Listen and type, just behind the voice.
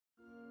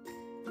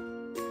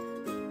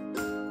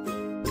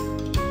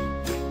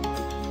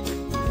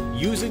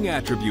Using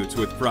attributes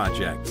with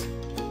projects.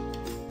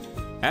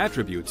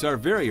 Attributes are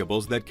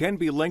variables that can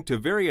be linked to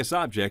various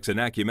objects in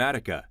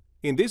Acumatica.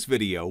 In this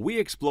video, we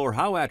explore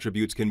how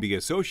attributes can be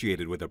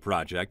associated with a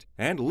project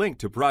and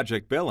linked to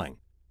project billing.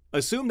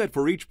 Assume that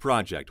for each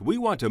project, we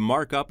want to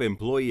mark up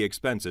employee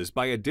expenses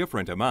by a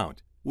different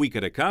amount. We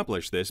could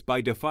accomplish this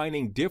by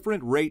defining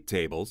different rate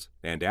tables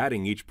and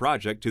adding each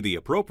project to the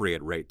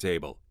appropriate rate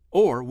table.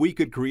 Or we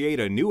could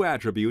create a new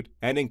attribute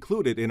and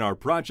include it in our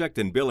project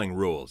and billing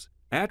rules.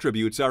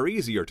 Attributes are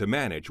easier to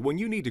manage when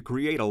you need to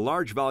create a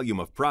large volume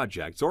of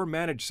projects or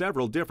manage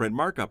several different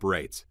markup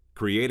rates.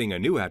 Creating a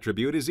new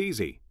attribute is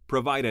easy.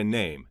 Provide a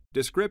name,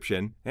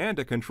 description, and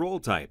a control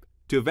type.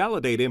 To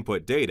validate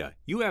input data,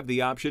 you have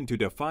the option to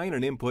define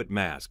an input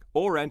mask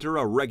or enter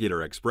a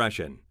regular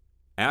expression.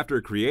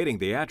 After creating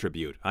the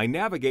attribute, I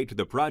navigate to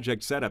the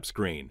project setup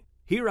screen.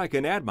 Here I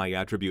can add my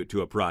attribute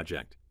to a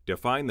project,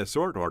 define the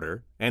sort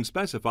order, and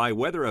specify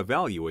whether a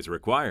value is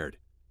required.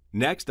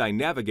 Next, I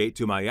navigate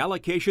to my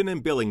Allocation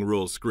and Billing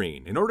Rules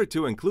screen in order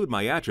to include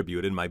my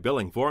attribute in my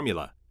billing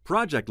formula.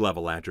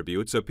 Project-level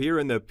attributes appear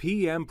in the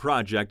PM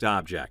Project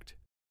object.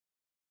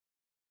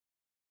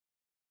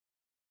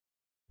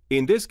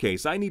 In this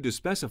case, I need to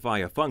specify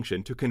a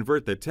function to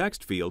convert the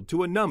text field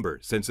to a number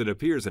since it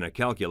appears in a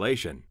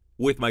calculation.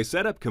 With my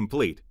setup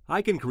complete,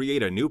 I can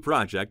create a new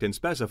project and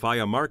specify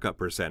a markup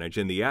percentage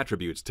in the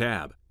Attributes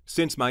tab.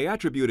 Since my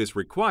attribute is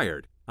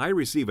required, I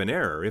receive an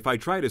error if I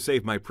try to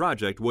save my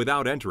project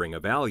without entering a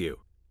value.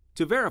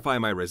 To verify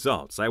my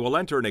results, I will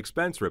enter an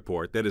expense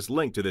report that is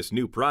linked to this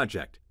new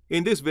project.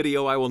 In this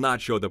video, I will not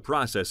show the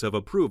process of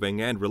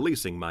approving and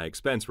releasing my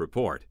expense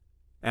report.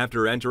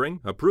 After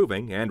entering,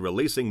 approving, and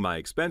releasing my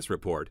expense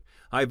report,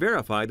 I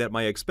verify that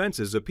my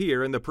expenses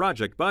appear in the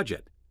project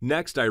budget.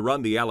 Next, I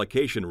run the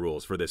allocation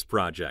rules for this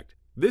project.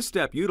 This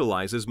step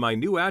utilizes my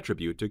new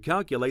attribute to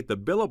calculate the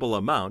billable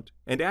amount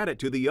and add it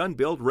to the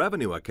unbilled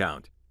revenue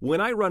account. When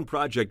I run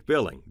project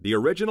billing, the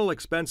original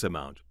expense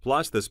amount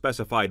plus the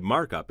specified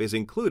markup is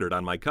included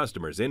on my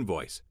customer's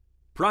invoice.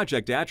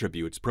 Project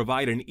attributes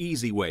provide an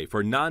easy way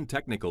for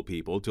non-technical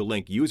people to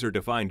link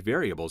user-defined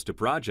variables to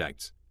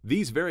projects.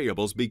 These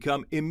variables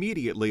become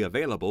immediately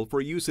available for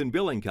use in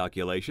billing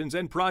calculations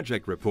and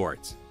project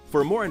reports.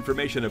 For more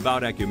information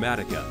about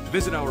Acumatica,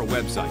 visit our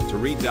website to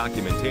read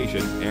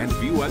documentation and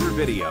view other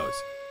videos.